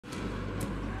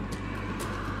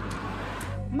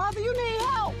Mother, you need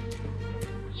help.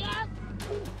 Yes.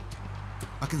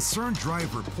 A concerned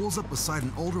driver pulls up beside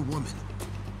an older woman,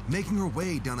 making her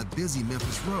way down a busy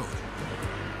Memphis road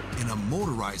in a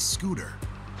motorized scooter.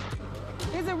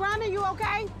 Is it running? You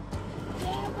okay?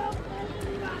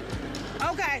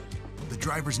 Okay. The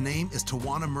driver's name is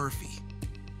Tawana Murphy,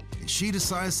 and she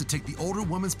decides to take the older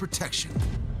woman's protection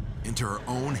into her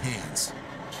own hands.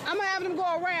 I'm gonna have them go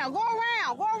around. Go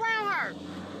around. Go around her.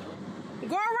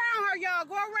 Go around her, y'all.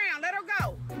 Go around. Let her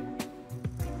go.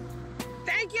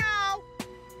 Thank y'all.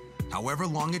 However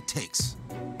long it takes.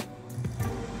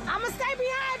 I'm gonna stay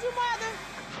behind you, Mother.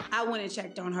 I went and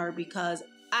checked on her because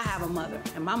I have a mother,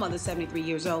 and my mother's 73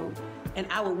 years old. And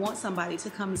I would want somebody to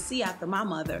come and see after my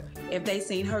mother if they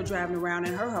seen her driving around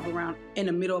in her hover around in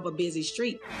the middle of a busy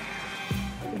street.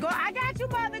 Go. I got you,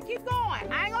 Mother. Keep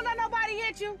going. I ain't gonna let nobody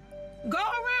hit you. Go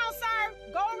around, sir.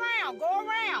 Go around. Go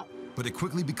around. But it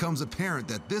quickly becomes apparent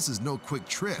that this is no quick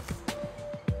trip.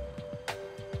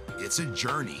 It's a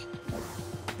journey.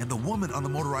 And the woman on the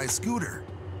motorized scooter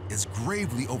is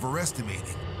gravely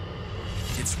overestimating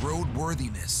its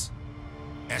roadworthiness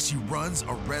as she runs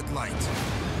a red light.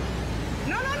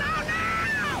 No, no, no,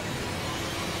 no!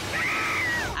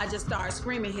 I just started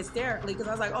screaming hysterically because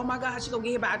I was like, oh my God, she's gonna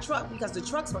get hit by a truck because the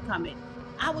trucks were coming.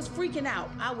 I was freaking out.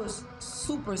 I was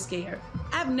super scared.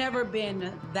 I've never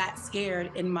been that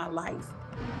scared in my life.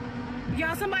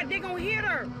 Y'all, they gonna hit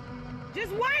her.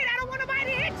 Just wait, I don't want nobody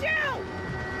to hit you!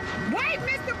 Wait,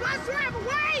 Mr. Bus Driver,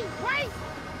 wait!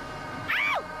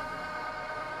 Ow!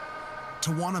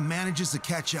 Tawana manages to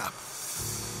catch up.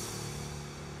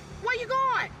 Where you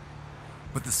going?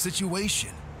 But the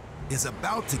situation is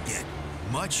about to get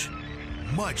much,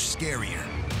 much scarier.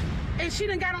 And she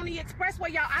done got on the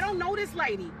expressway, y'all. I don't know this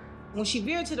lady. When she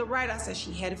veered to the right, I said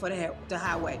she headed for the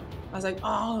highway. I was like,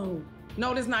 oh,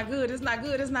 no, this not good, this not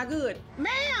good, this not good.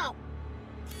 Ma'am,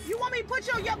 you want me to put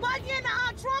your buggy in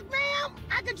the trunk, ma'am?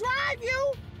 I can drive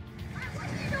you. What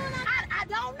are you doing? I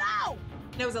don't know.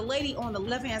 There was a lady on the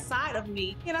left-hand side of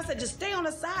me, and I said, just stay on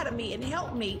the side of me and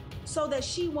help me so that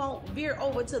she won't veer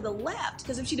over to the left.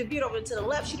 Because if she'd have veered over to the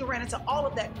left, she'd have ran into all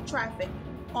of that traffic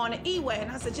on the E-way. And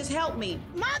I said, just help me.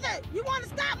 Mother, you want to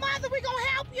stop, Mother? We gonna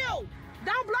help you.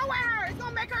 Don't blow at her. It's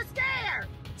gonna make her scared.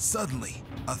 Suddenly,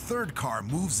 a third car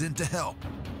moves in to help,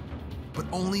 but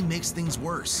only makes things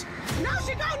worse. No,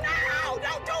 she go, no!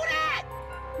 Don't do that!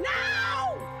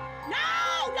 No!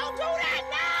 No! Don't do that,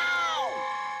 no!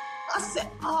 I said,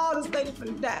 oh, this lady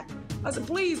finna die. I said,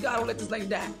 please, God, don't let this lady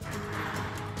die.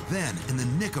 Then, in the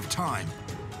nick of time,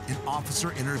 an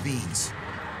officer intervenes.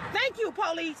 Thank you,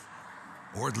 police.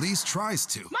 Or at least tries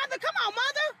to. Mother, come on,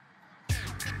 Mother!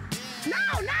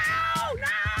 No, no,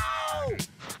 no!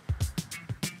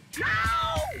 No!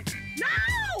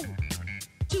 No!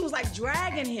 She was like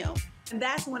dragging him. And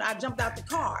that's when I jumped out the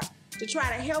car to try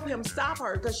to help him stop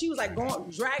her because she was like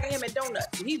dragging him at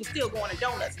donuts. And he was still going to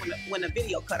donuts when the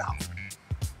video cut off.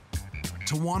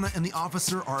 Tawana and the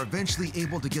officer are eventually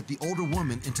able to get the older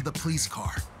woman into the police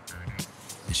car.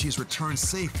 And she is returned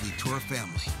safely to her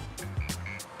family.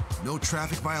 No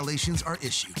traffic violations are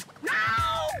issued. No!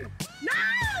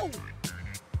 No!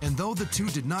 And though the two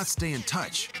did not stay in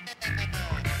touch,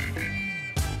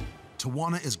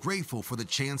 Tawana is grateful for the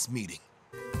chance meeting.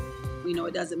 You know,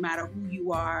 it doesn't matter who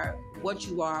you are,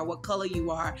 what color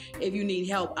you are. If you need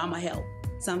help, I'ma help.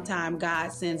 Sometimes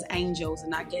God sends angels,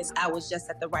 and I guess I was just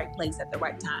at the right place at the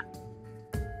right time.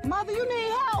 Mother, you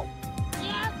need help.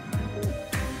 Yes.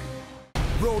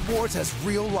 Road Wars has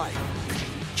real life.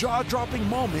 Jaw-dropping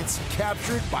moments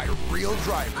captured by real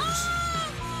drivers.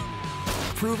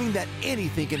 Proving that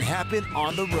anything can happen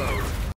on the road.